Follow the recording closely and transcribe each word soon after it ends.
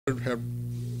have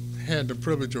had the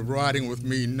privilege of riding with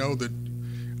me know that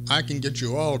I can get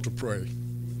you all to pray.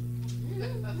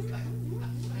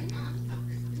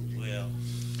 Well,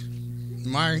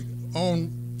 My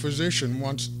own physician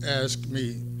once asked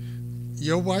me,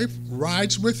 "Your wife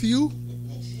rides with you?"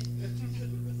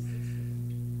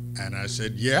 And I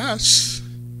said, "Yes.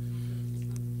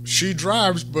 She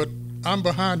drives, but I'm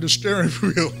behind the steering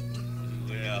wheel."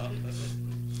 well,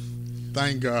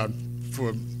 Thank God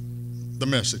for the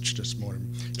message this morning.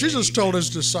 Jesus told his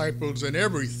disciples in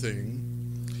everything,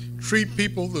 treat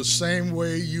people the same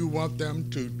way you want them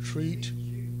to treat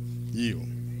you.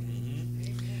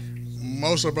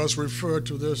 Most of us refer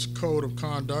to this code of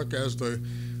conduct as the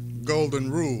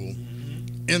golden rule.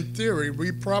 In theory,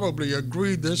 we probably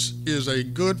agree this is a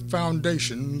good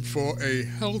foundation for a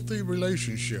healthy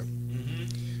relationship.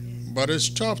 But it's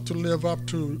tough to live up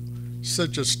to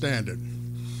such a standard.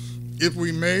 If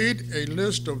we made a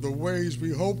list of the ways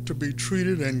we hope to be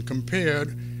treated and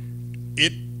compared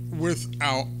it with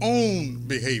our own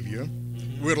behavior,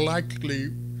 we're likely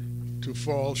to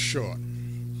fall short.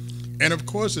 And of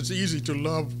course, it's easy to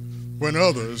love when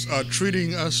others are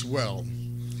treating us well.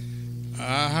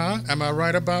 Am I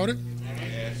right about it?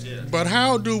 yes, yes. But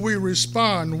how do we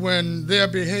respond when their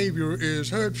behavior is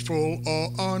hurtful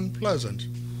or unpleasant?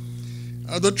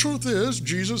 The truth is,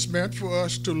 Jesus meant for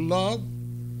us to love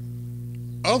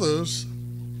others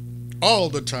all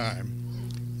the time,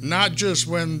 not just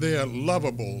when they're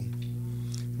lovable,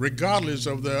 regardless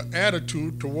of their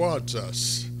attitude towards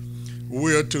us.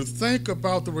 We're to think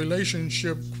about the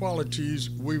relationship qualities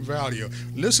we value.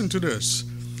 Listen to this,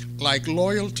 like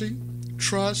loyalty,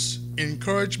 trust,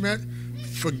 encouragement,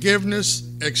 forgiveness,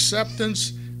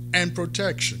 acceptance, and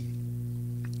protection.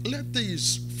 Let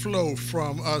these flow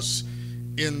from us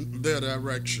in their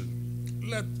direction.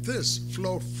 Let this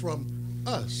flow from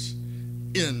us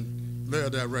in their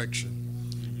direction.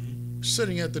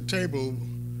 Sitting at the table,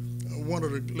 one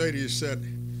of the ladies said,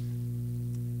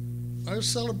 "I was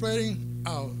celebrating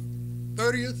our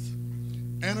 30th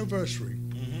anniversary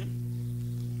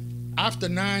after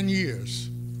 9 years."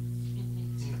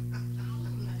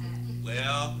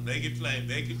 Well, make it plain,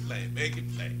 make it plain, make it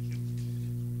plain.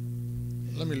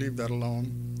 Let me leave that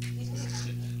alone.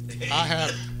 I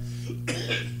have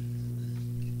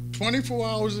 24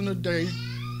 hours in a day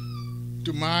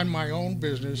to mind my own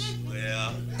business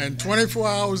Well, and 24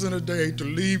 hours in a day to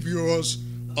leave yours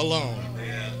alone.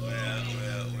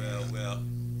 well.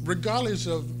 Regardless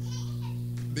of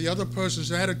the other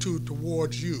person's attitude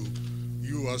towards you,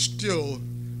 you are still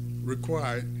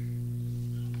required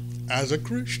as a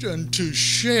Christian to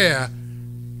share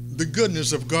the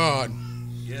goodness of God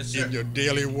Yes, sir. in your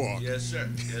daily walk. Yes, sir.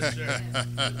 Yes, sir.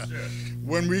 Yes, sir.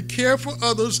 When we care for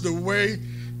others the way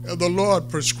the Lord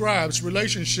prescribes,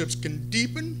 relationships can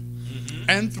deepen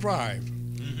and thrive.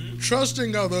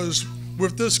 Trusting others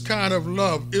with this kind of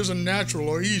love isn't natural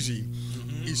or easy,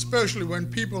 especially when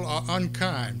people are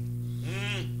unkind.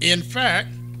 In fact,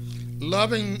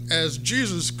 loving as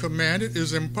Jesus commanded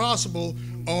is impossible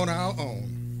on our own.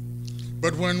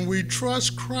 But when we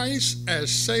trust Christ as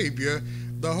Savior,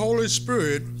 the Holy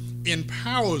Spirit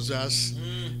empowers us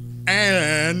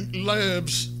and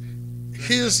lives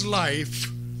His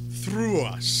life through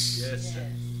us. Yes, sir.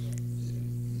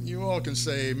 You all can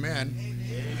say amen.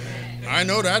 I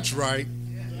know that's right.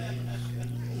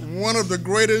 One of the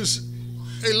greatest,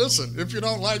 hey, listen, if you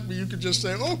don't like me, you can just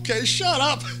say, "Okay, shut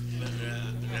up."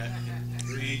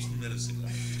 Preach minister.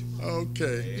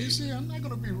 Okay. You see, I'm not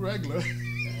going to be regular.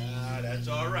 That's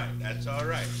all right. That's all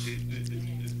right.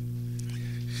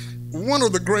 One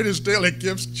of the greatest daily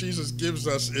gifts Jesus gives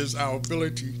us is our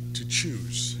ability to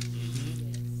choose.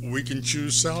 We can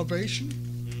choose salvation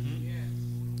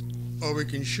or we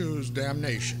can choose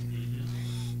damnation.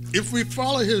 If we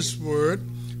follow His word,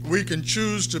 we can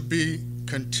choose to be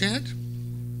content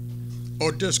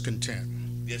or discontent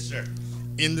Yes, sir.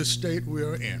 in the state we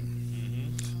are in,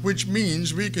 which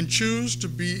means we can choose to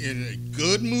be in a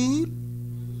good mood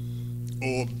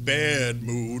or bad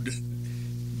mood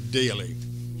daily.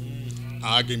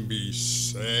 I can be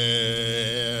sad,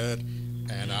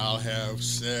 and I'll have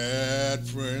sad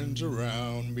friends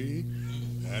around me,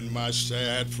 and my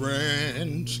sad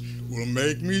friends will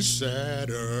make me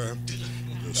sadder.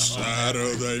 The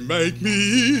sadder they make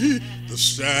me, the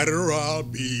sadder I'll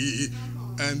be,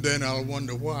 and then I'll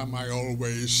wonder, why am I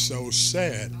always so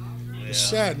sad? The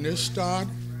sadness start.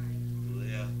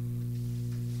 Yeah.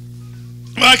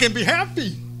 I can be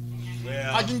happy.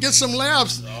 Well, I can get some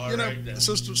laughs. All You know, right then.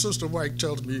 Sister White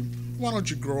tells me, "Why don't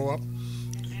you grow up?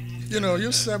 You know,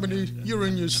 you're 70. You're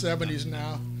in your 70s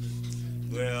now.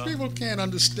 well, People can't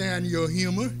understand your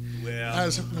humor. Well,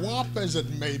 as warped as it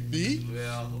may be.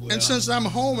 well. And since I'm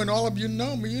home and all of you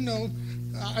know me, you know,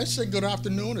 I say good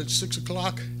afternoon at 6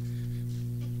 o'clock.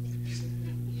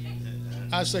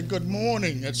 I say good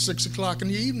morning at 6 o'clock in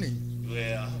the evening.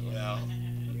 Well.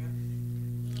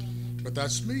 But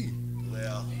that's me.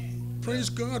 Well. Praise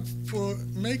God for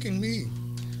making me.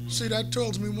 See, that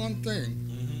tells me one thing.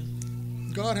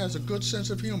 Mm-hmm. God has a good sense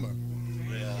of humor.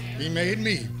 Well. He made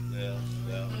me. Well.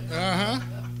 Uh-huh.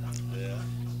 Well.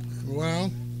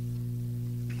 Well,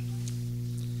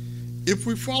 if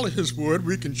we follow his word,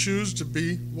 we can choose to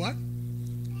be what?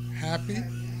 Happy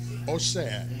or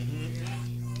sad.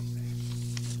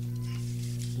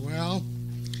 Well,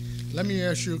 let me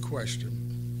ask you a question.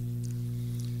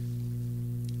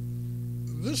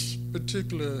 This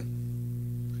particular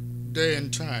day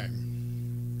and time,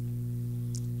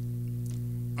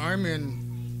 I'm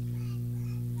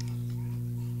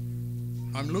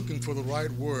looking for the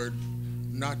right word,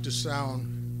 not to sound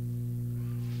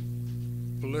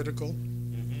political,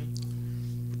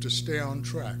 but to stay on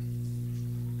track.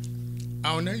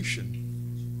 Our nation,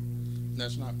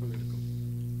 that's not political.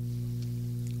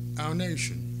 Our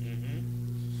nation.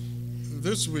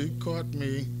 This week caught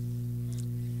me,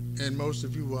 and most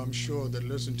of you, I'm sure, that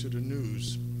listen to the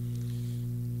news,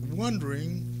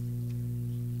 wondering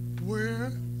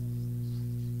where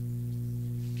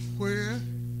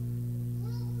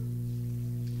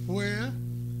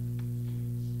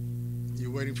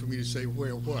you're waiting for me to say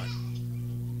where what?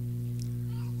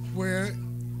 Where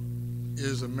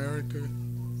is America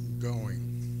going?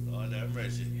 Lord have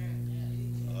mercy.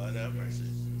 Lord have mercy.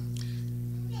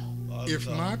 If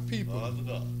my people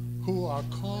who are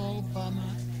called by my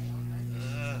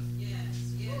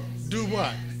do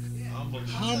what?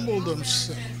 Humble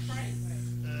themselves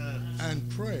and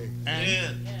pray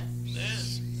and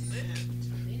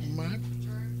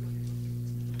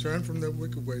turn from their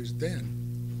wicked ways then.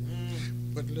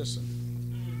 But listen.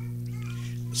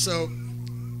 So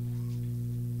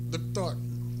the thought,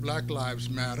 Black Lives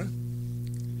Matter,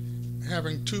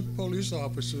 having two police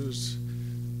officers,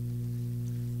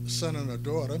 son and a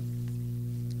daughter,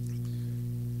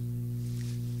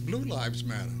 Blue Lives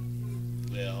Matter.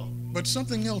 Well. But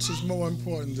something else is more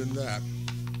important than that.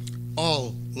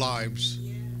 All lives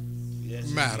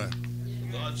matter.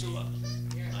 God's love.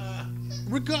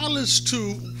 Regardless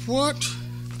to what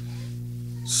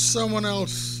someone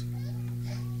else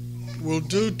will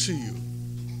do to you.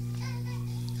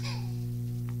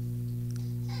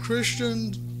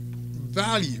 Christian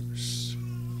values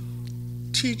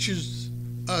teaches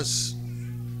us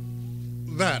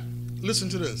that, listen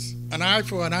to this, an eye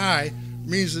for an eye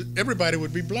means that everybody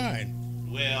would be blind.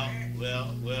 Well.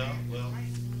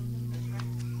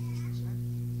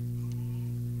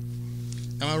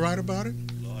 Am I right about it?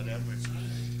 Lord have mercy.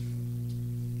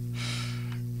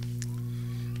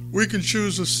 We can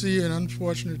choose to see an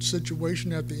unfortunate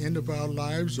situation at the end of our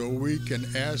lives, or we can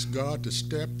ask God to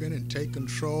step in and take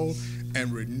control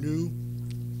and renew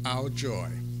our joy.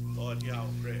 Lord, hear our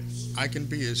prayers. I can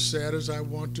be as sad as I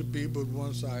want to be, but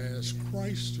once I ask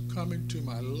Christ to come into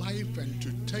my life and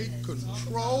to take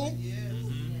control,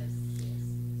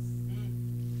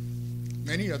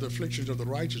 many are the afflictions of the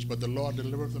righteous, but the Lord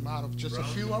delivered them out of just a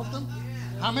few of them.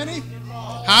 How many?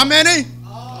 How many?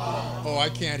 Oh, I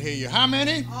can't hear you. How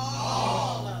many?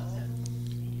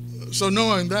 So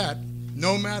knowing that,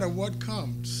 no matter what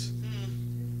comes.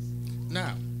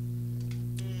 Now,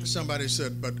 somebody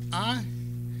said, but I've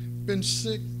been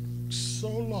sick so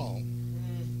long.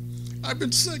 I've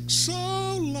been sick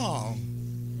so long.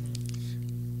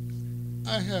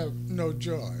 I have no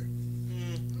joy.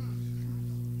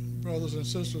 Brothers and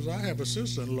sisters, I have a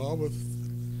sister-in-law with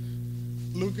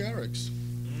Lou Gehrig's.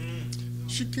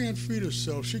 She can't feed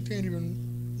herself. She can't even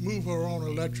move her own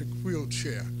electric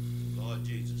wheelchair. Lord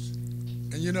Jesus.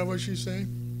 And you know what she's saying?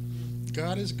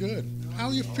 God is good. How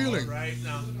are you feeling? All right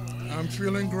now. I'm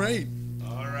feeling great.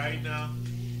 All right now.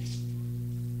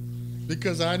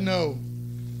 Because I know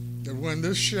that when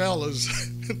this shell is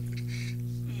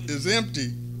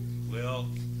empty, Well.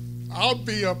 I'll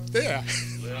be up there.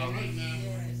 Well.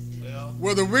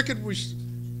 Where the wicked will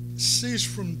cease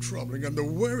from troubling and the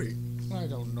worry. I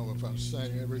don't know if I'm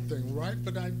saying everything right,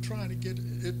 but I'm trying to get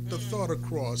the thought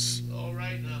across. All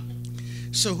right now.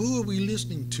 So who are we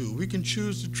listening to? We can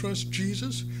choose to trust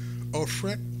Jesus or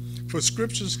fret. For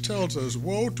Scriptures tells us,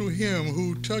 woe to him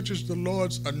who touches the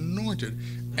Lord's anointed,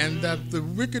 and that the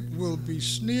wicked will be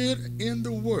snared in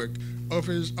the work of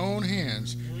his own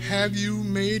hands. Have you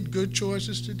made good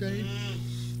choices today?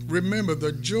 Remember,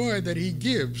 the joy that he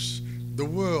gives, the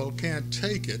world can't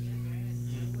take it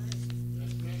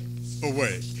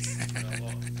away.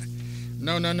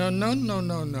 No, no, no, no, no,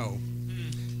 no, no.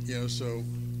 Mm. You know, so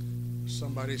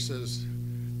somebody says,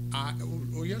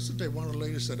 well, yesterday one of the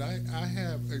ladies said, I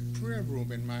have a prayer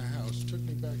room in my house. Took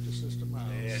me back to Sister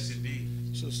Miles. Yes, indeed.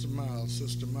 Sister Miles,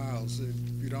 Sister Miles. If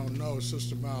you don't know,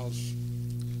 Sister Miles,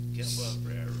 Get above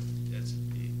prayer room. Yes,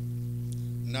 indeed.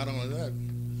 not only that,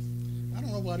 I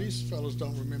don't know why these fellows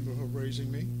don't remember her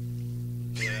raising me.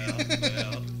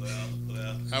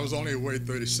 Well. I was only away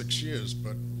 36 years,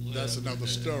 but that's another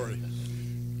story.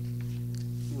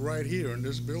 Right here in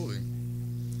this building,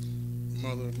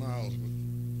 Mother Miles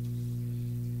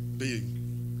would be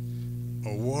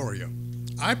a warrior.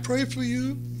 I pray for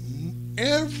you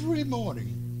every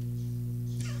morning.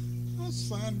 Oh,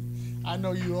 son, I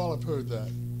know you all have heard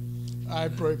that. I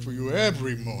pray for you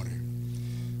every morning.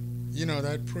 You know,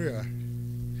 that prayer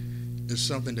is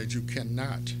something that you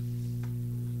cannot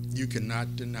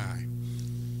deny.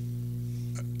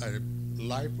 A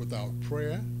life without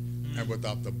prayer and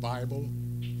without the Bible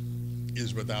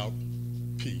is without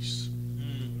peace.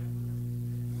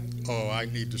 Oh, I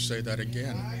need to say that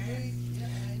again.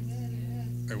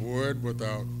 A word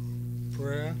without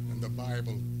prayer and the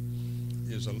Bible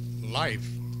is a life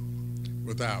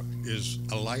without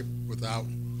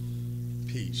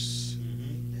peace.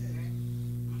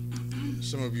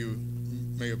 Some of you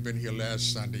may have been here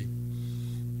last Sunday.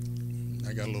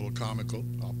 I got a little comical.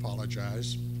 I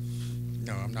apologize.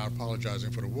 No, I'm not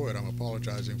apologizing for the word. I'm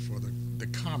apologizing for the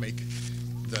comic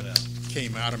that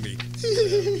came out of me.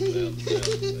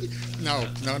 No.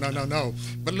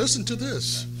 But listen to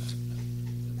this.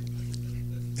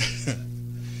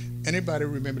 Anybody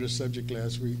remember the subject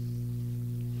last week?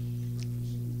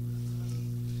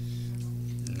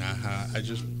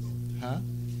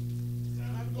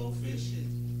 Go fishing.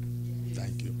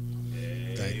 Thank you.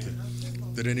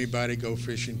 Did anybody go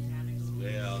fishing?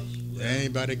 Well.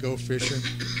 Anybody go fishing?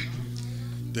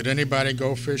 Did anybody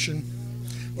go fishing?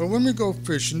 Well, when we go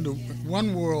fishing,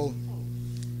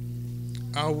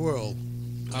 our world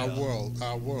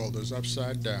is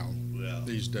upside down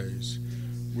these days.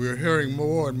 We're hearing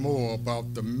more and more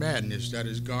about the madness that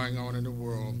is going on in the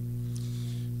world.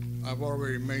 I've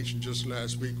already mentioned just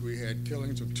last week we had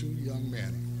killings of 2 young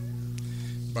men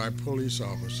by police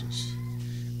officers.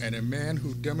 And a man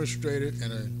who demonstrated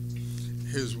in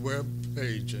his web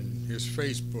page and his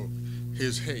Facebook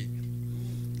his hate,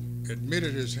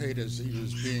 admitted his hate as he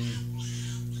was being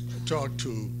talked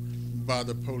to by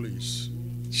the police,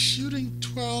 shooting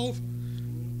 12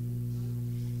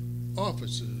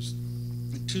 officers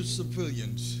and 2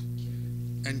 civilians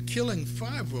and killing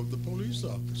 5 of the police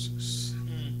officers.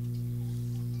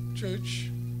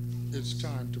 Church, it's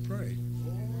time to pray.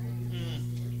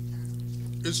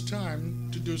 It's time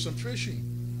to do some fishing.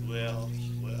 Well.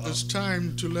 It's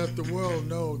time to let the world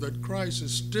know that Christ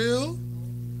is still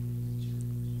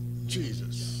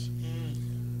Jesus.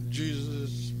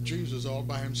 Jesus all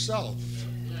by himself.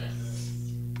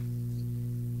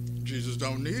 Jesus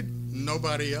don't need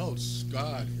nobody else.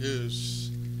 God is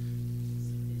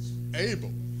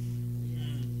able.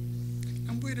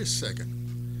 And wait a second.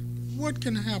 What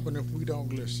can happen if we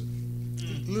don't listen?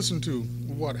 Listen to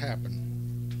what happened.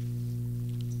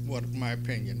 My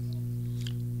opinion.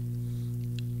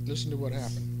 Listen to what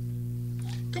happened.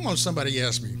 Come on, somebody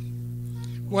ask me.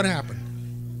 What happened?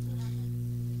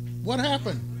 What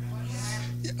happened?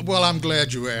 Well, I'm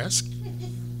glad you asked.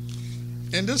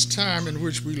 In this time in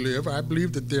which we live, I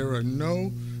believe that there are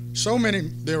so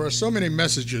many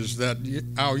messages that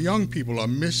our young people are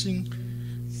missing.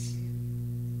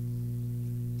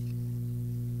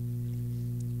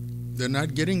 They're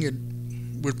not getting it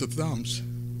with the thumbs.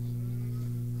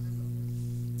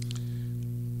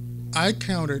 I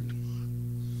counted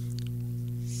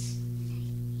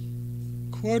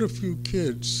quite a few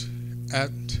kids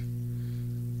at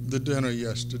the dinner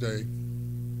yesterday.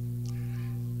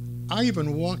 I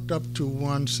even walked up to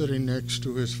one sitting next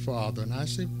to his father, and I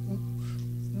said,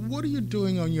 "What are you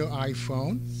doing on your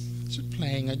iPhone?" He said,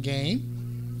 "Playing a game."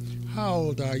 "How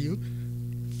old are you?"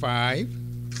 5.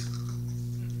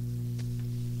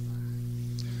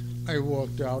 I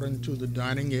walked out into the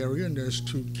dining area, and there's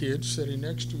 2 kids sitting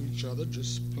next to each other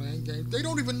just playing games. They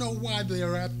don't even know why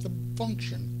they're at the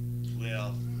function.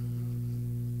 Well.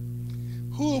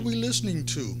 Who are we listening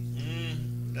to?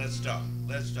 Let's talk.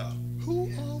 Who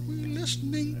are we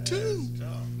listening to?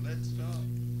 Let's talk.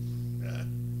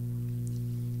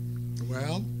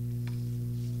 Well,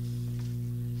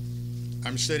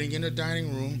 I'm sitting in the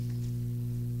dining room,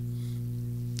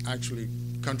 actually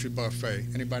country buffet.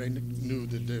 Anybody knew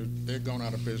that they're going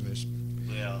out of business?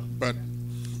 Well. But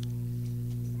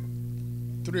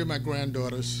 3 of my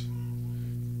granddaughters,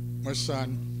 my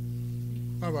son,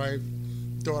 my wife,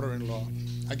 daughter-in-law,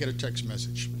 I get a text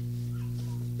message.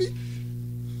 Beep.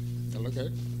 I look at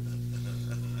it.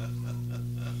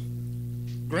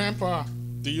 Grandpa,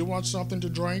 do you want something to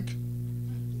drink?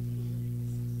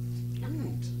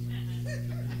 Ooh.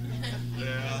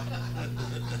 Yeah.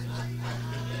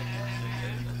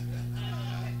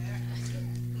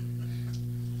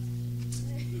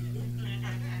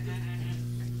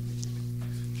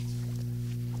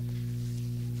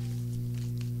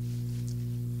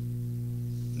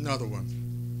 Another one.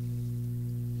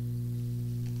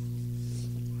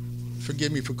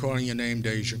 Forgive me for calling your name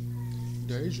Deja.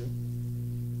 Deja.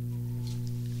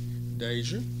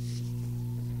 Deja.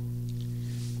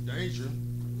 Deja.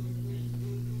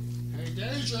 Hey,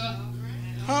 Deja.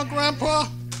 Huh, Grandpa?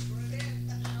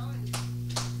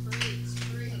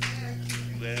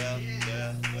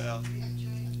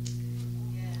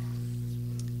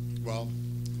 Well,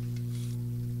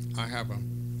 I have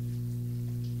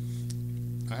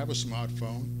a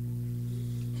smartphone.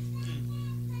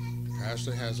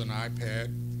 Pastor has an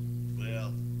iPad.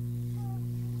 Well.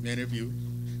 Many of you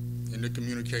in the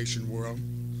communication world.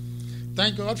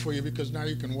 Thank God for you, because now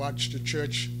you can watch the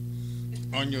church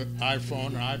on your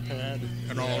iPhone, iPad,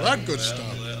 and all that good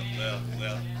stuff.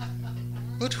 Well.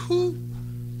 But who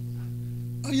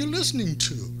are you listening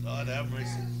to? God have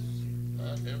mercy.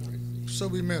 God have mercy. So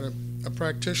we met a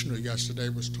practitioner yesterday,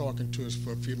 was talking to us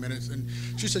for a few minutes, and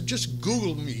she said, just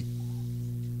Google me.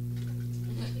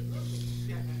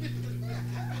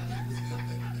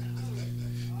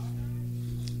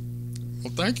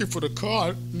 Well, thank you for the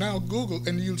call. Now Google,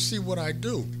 and you'll see what I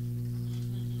do.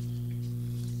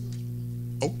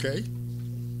 Okay.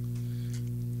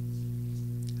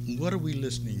 What are we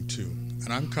listening to?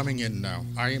 And I'm coming in now.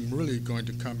 I am really going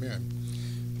to come in.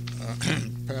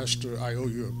 Pastor, I owe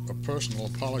you a personal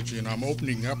apology, and I'm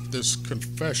opening up this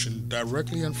confession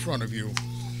directly in front of you.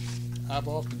 I've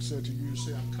often said to you,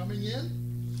 say, I'm coming in,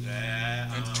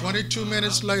 and 22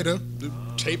 minutes later, the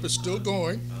tape is still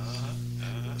going.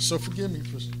 So forgive me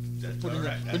for putting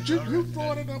it. But you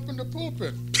brought it up in the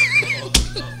pulpit.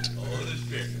 Holy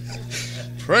Spirit.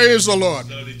 Praise the Lord.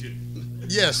 So did you.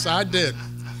 Yes, I did.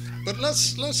 But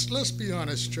let's be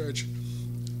honest, church.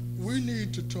 We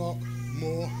need to talk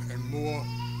more and more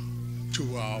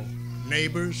to our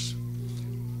neighbors,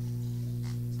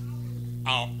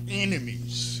 our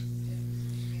enemies.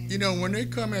 You know, when they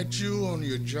come at you on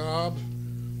your job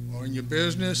or in your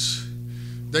business,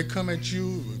 they come at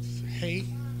you with hate.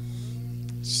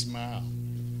 Smile.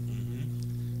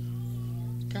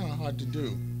 It's kind of hard to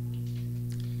do.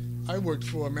 I worked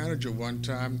for a manager one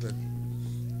time that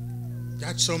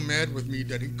got so mad with me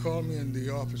that he called me in the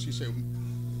office. He said,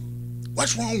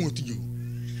 "What's wrong with you?"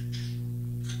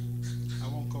 I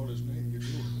won't call his name, you do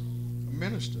it. A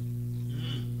minister.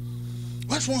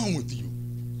 "What's wrong with you?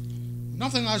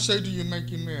 Nothing I say to you make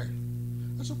you mad."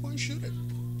 I said, "Why should it?"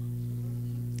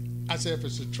 I said, "If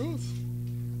it's the truth,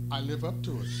 I live up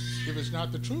to it. If it's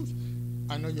not the truth,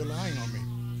 I know you're lying on me."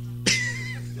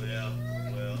 Well.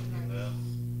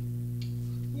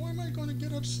 Why am I going to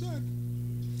get upset?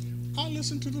 I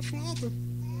listen to the Father.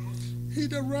 He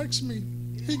directs me.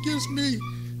 He gives me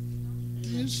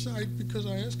insight because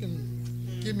I ask him,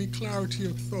 give me clarity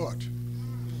of thought.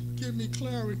 Give me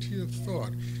clarity of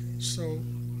thought. So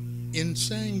in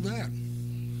saying that,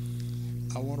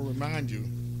 I want to remind you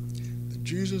that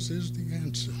Jesus is the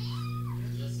answer.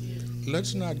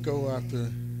 Let's not go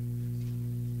after,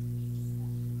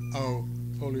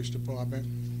 police department.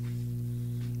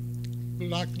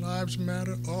 Black lives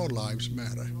matter, all lives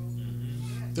matter.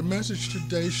 The message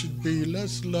today should be,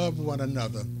 let's love one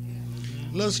another.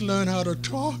 Let's learn how to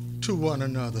talk to one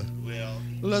another.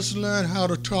 Let's learn how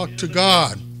to talk to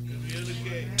God.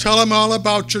 Tell him all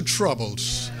about your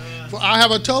troubles. For I have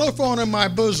a telephone in my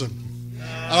bosom.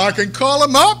 And I can call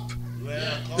him up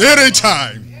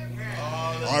anytime.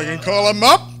 I can call him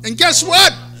up, and guess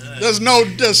what? There's no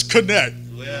disconnect.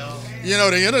 You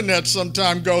know, the internet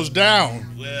sometimes goes down.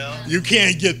 You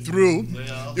can't get through.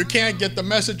 You can't get the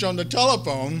message on the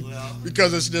telephone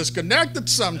because it's disconnected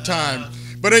sometime.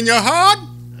 But in your heart,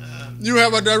 you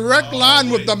have a direct line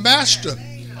with the Master,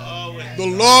 the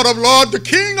Lord of Lords, the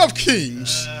King of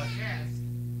Kings.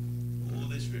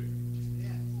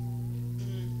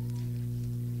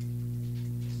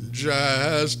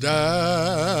 Just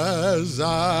as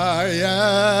I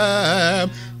am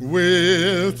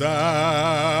without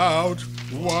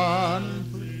one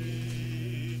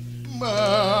plea,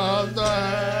 but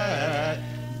that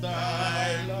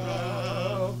thy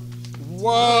love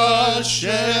was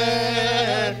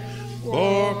shed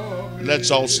for me.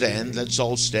 Let's all stand.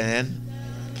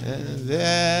 And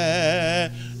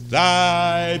that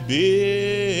thy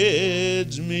bid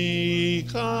bids me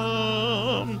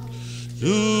come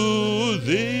to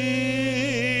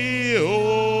thee,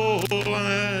 O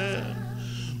Lamb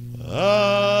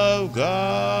of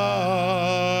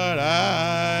God,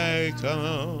 I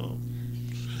come.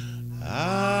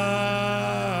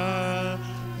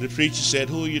 The preacher said,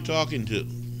 who are you talking to?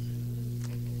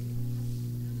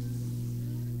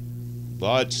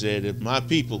 God said, if my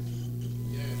people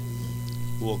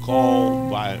who are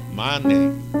called by my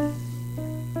name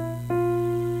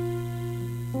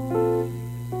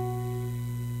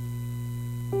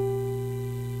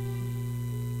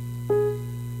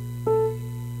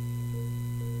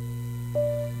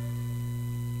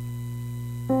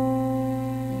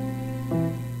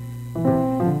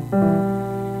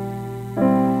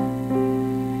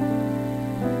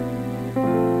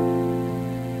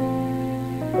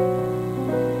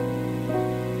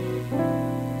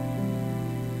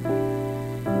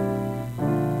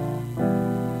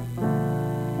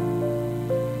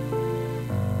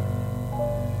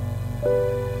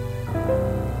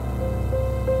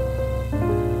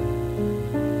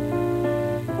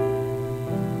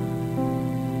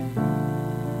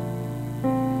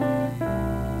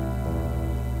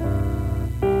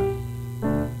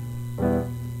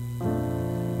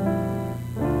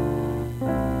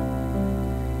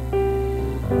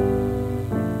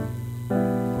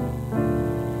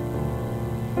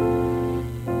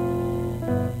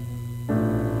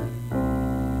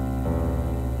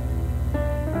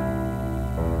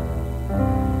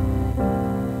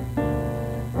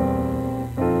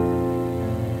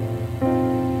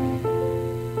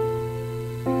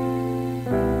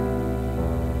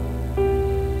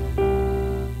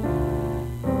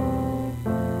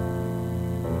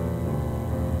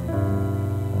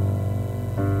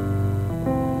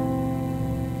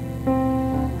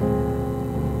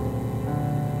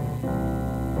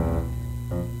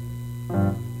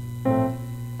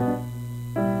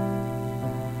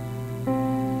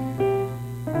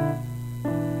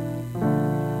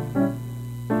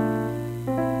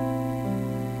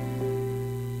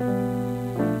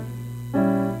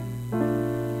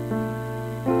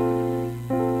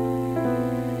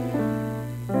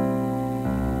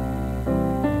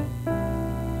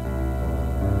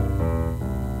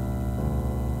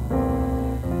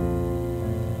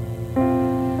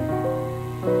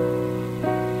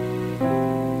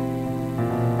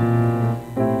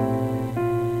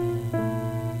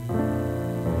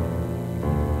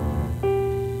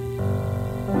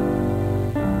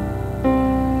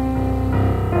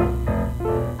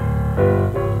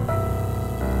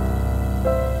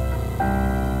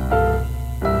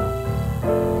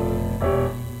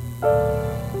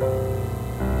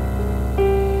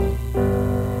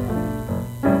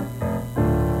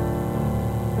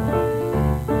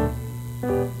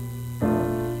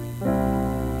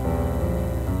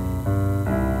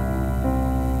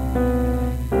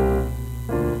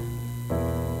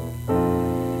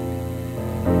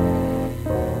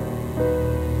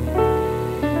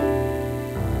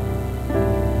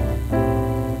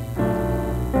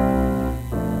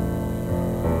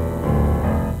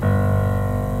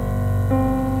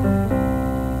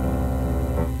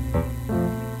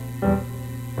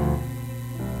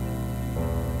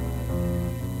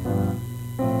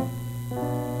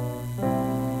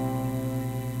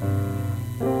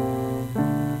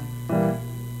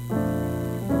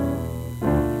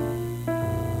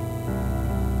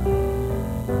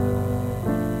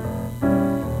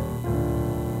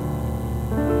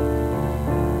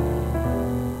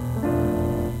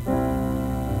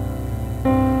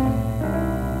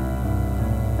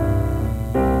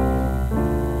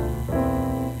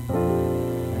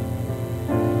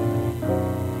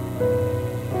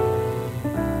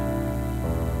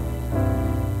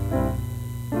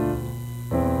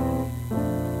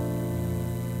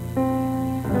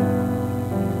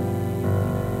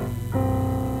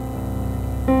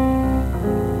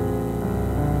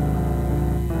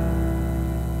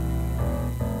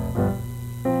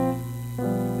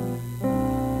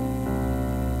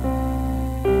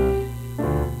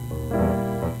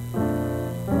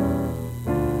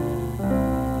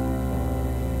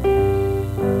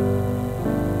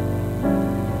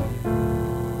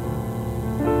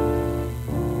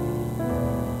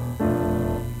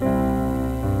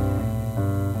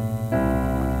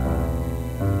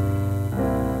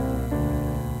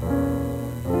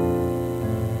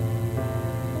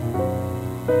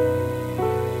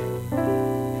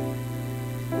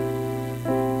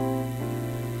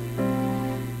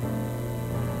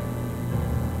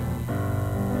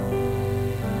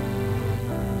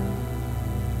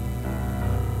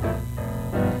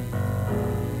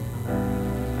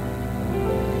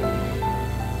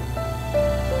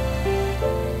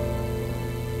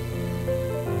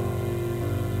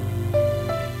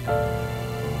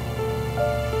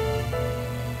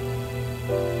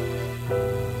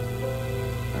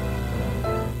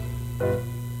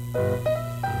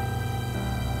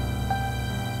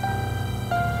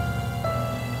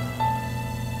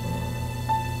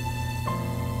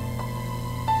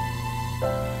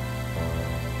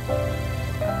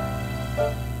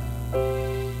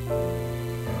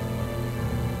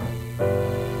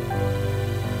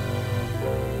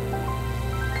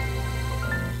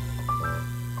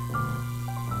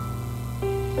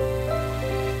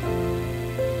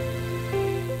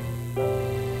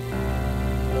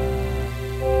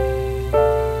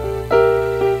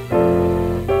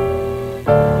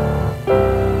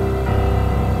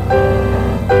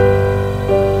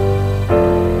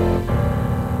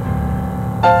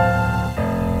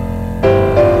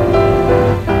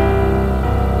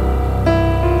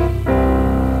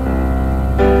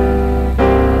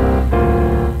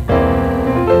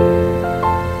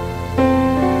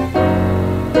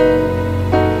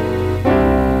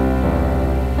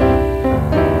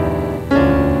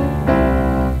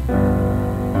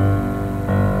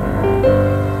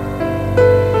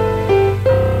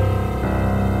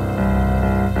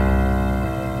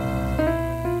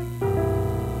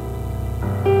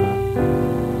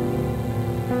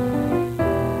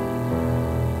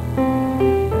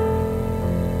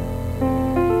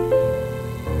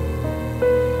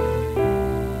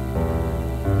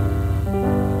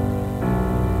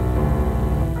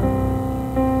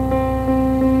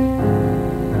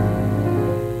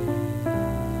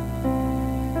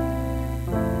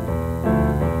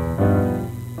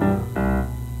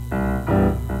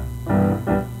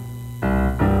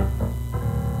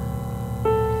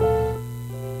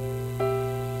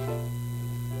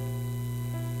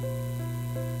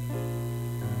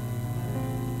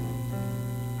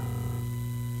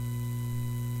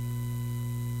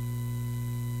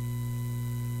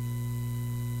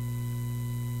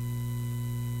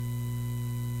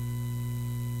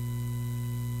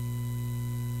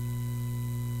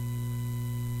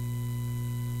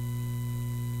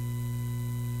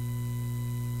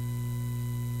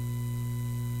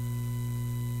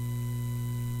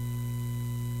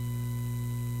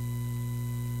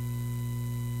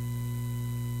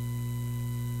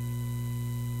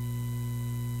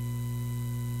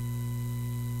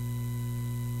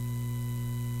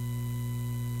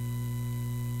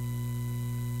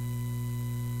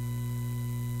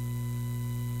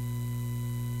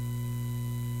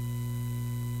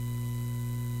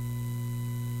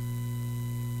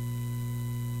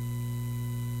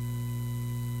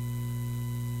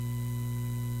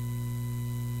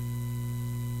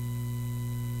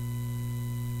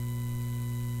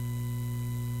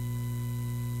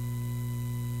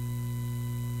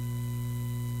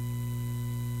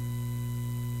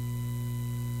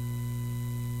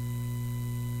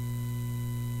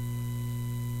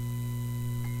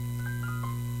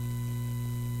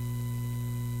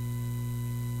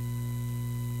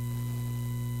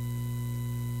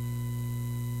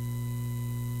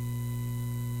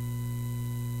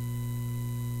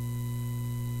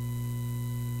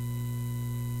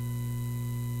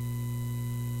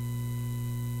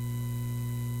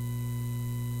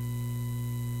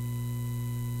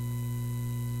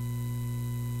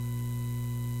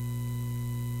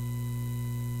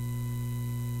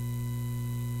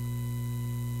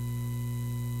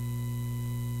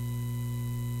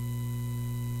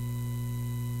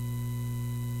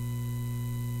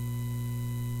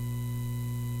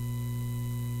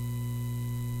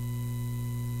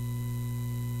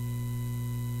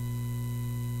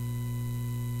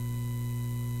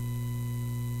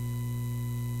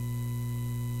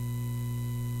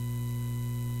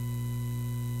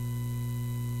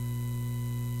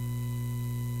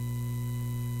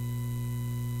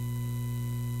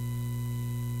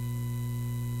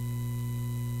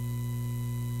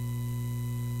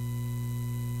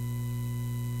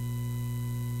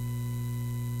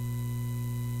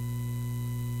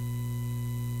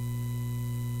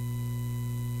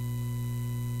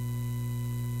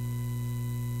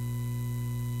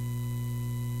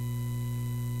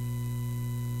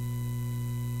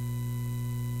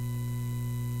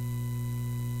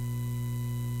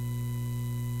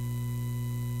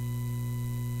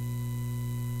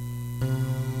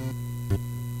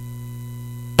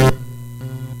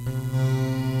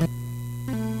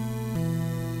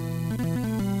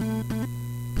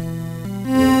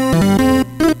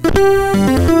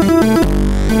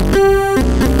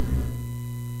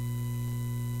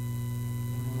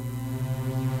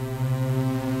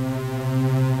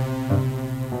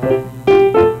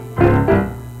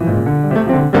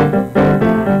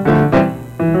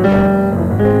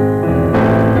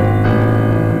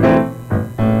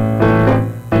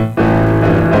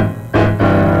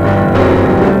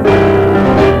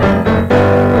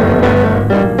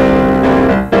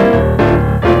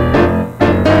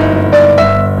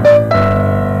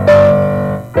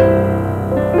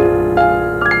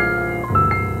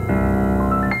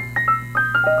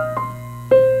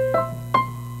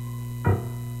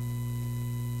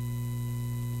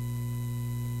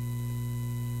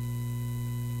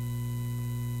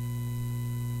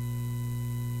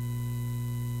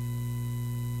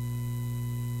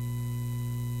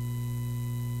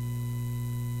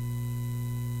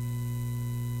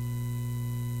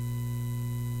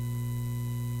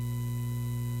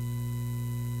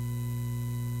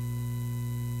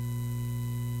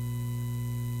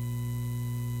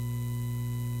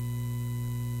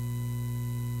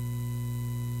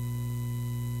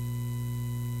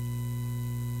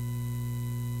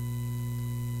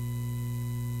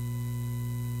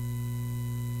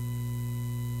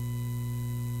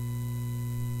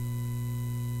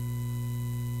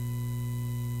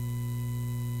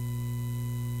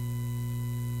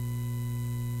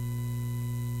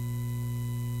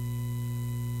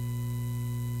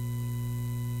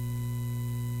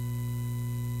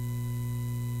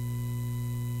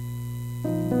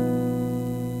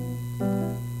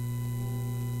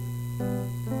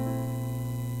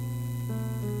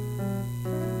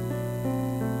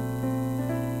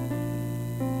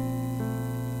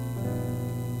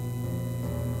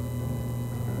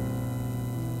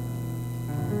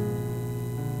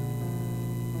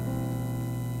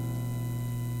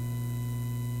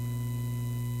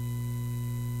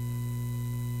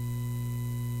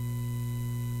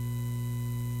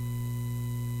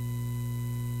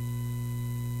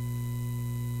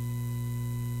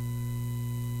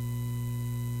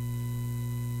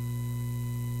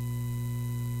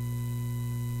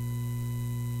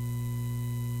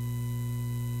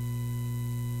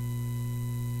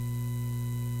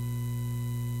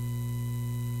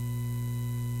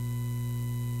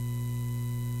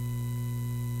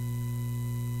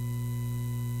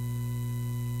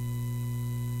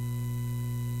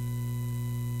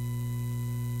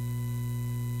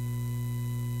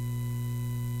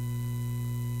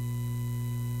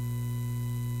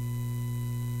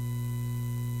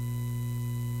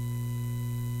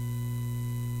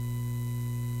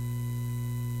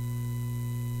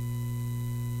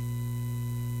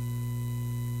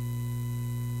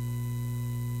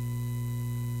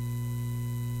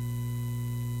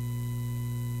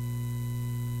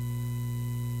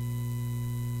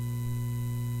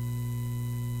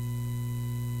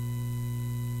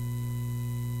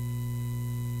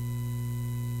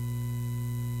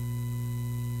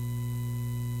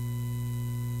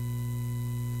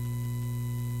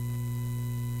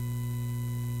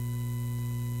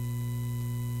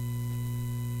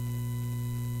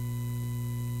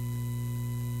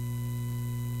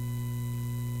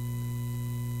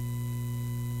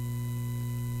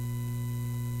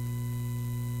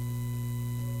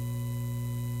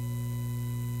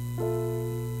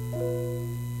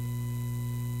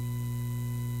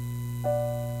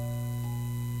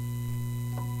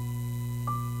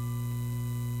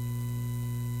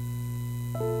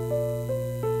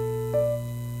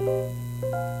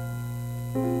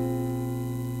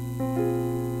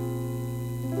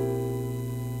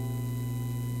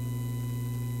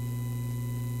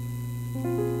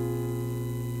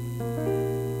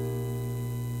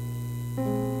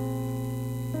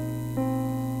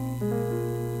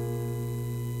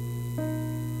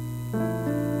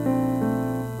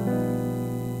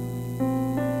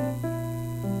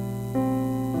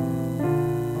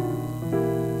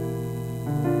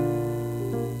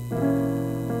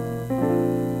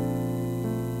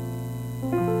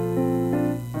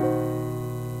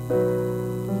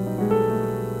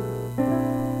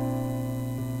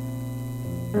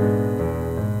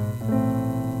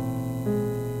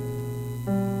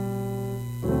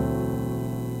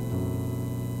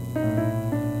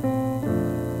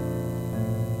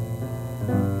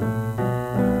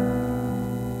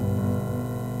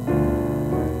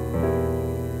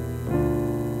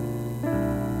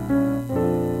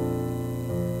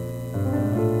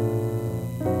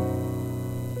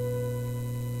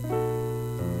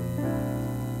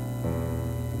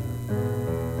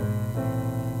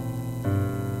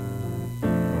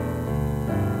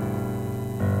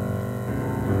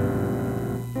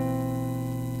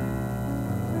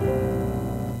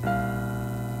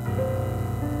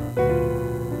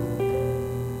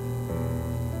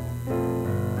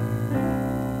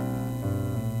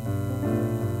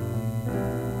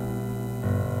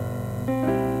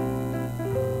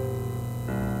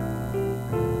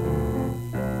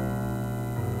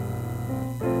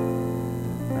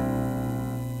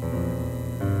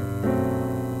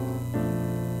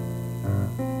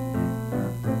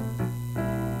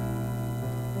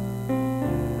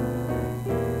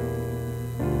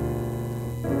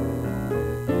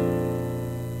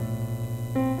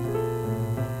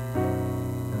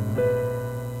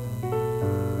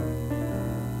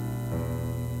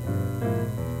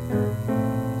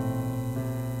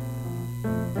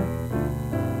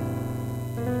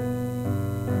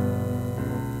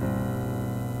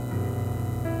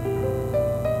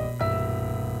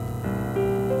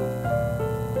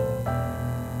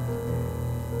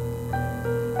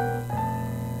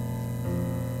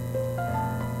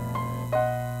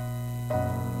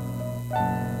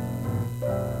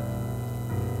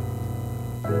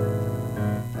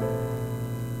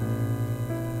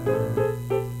Amen.